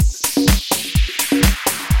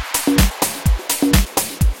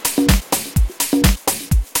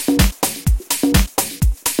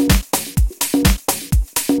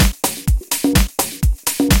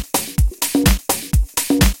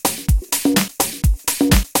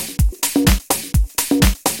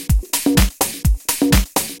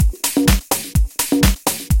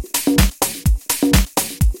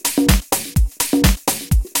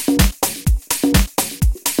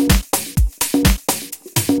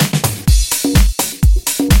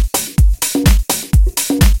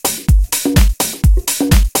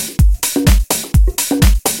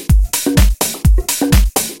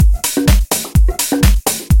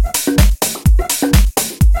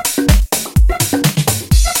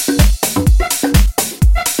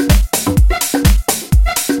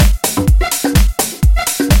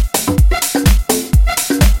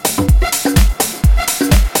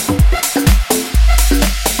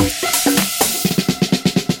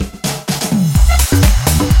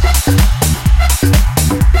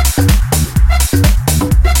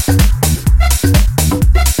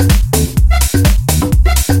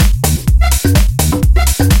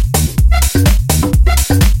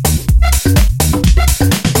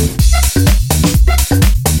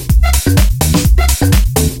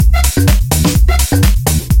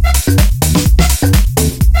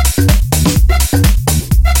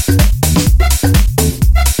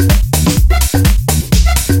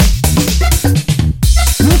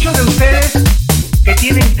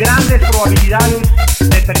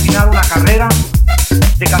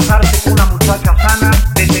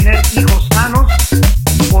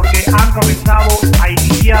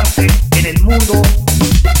mundo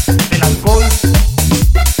del alcohol,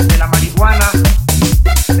 de la marihuana,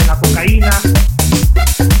 de la cocaína,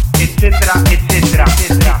 etcétera, etcétera,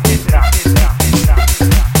 etcétera, etcétera, etcétera,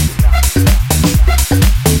 etcétera.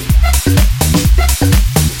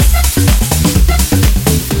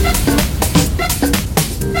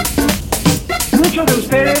 Muchos de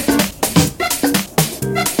ustedes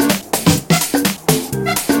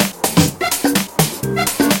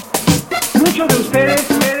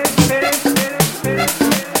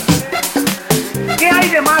 ¿qué hay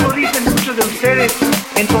de malo, dicen muchos de ustedes,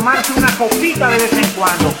 en tomarse una copita de vez en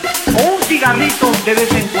cuando o un cigarrito de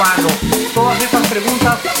vez en cuando? Todas estas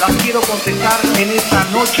preguntas las quiero contestar en esta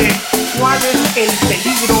noche. ¿Cuál es el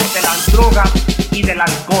peligro de las drogas y del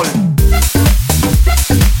alcohol?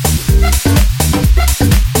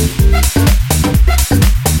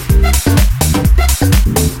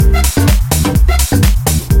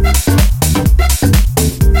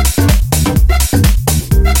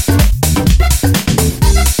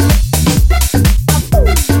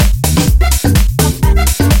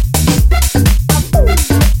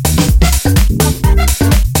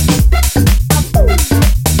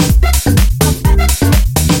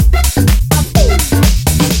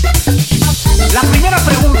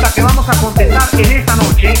 En esta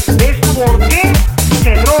noche es por qué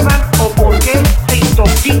se drogan o por qué se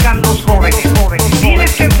intoxican los jóvenes.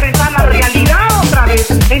 Tienes que enfrentar la realidad otra vez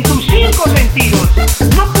en tus 5 sentidos.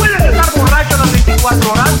 No puedes estar borracho las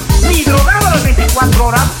 24 horas ni drogado las 24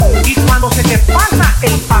 horas, y cuando se te pasa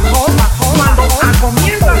el pasón, cuando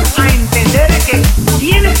comienzas a entender que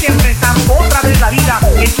tienes que enfrentar otra vez la vida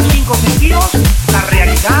en tus 5 sentidos, la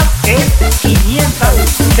realidad es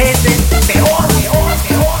 500 veces peor.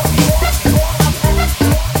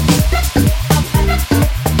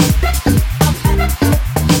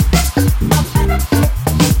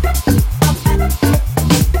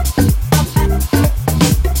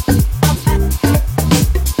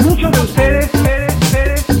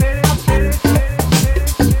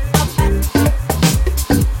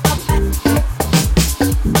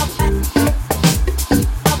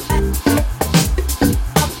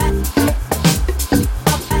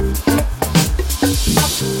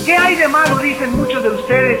 ¿Qué hay de malo, dicen muchos de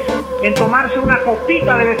ustedes, en tomarse una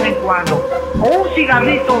copita de vez en cuando o un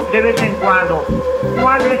cigarrito de vez en cuando?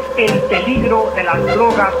 ¿Cuál es el peligro de las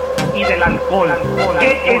drogas y del alcohol?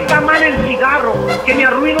 Que está mal el cigarro, que me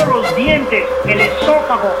arruino los dientes, el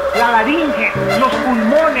esófago, la laringe, los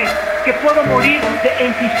pulmones, que puedo morir de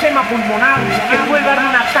enfisema pulmonar, que puede darme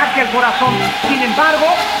un ataque al corazón. Sin embargo,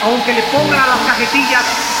 aunque le pongan a las cajetillas,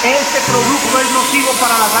 este producto es nocivo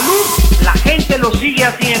para la salud, la gente lo sigue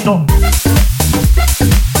haciendo.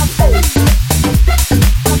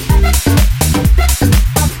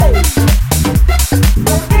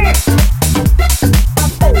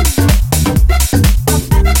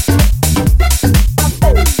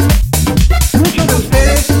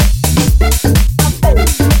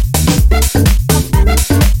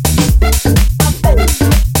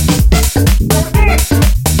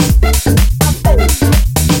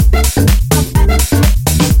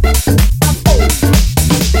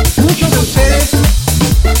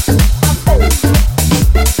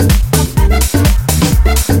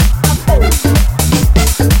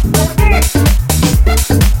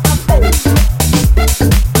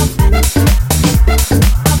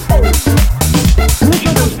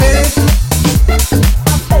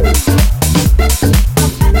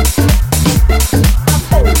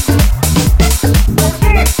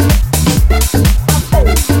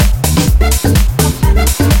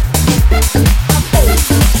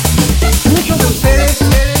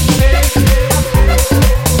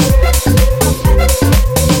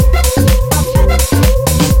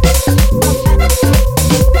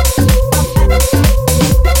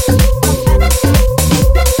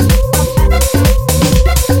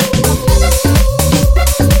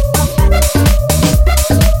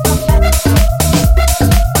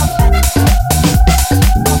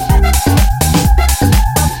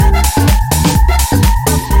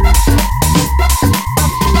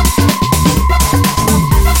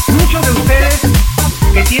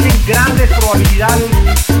 Grandes probabilidades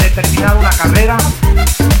de terminar una carrera,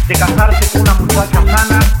 de casarse con una muchacha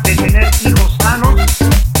sana, de tener hijos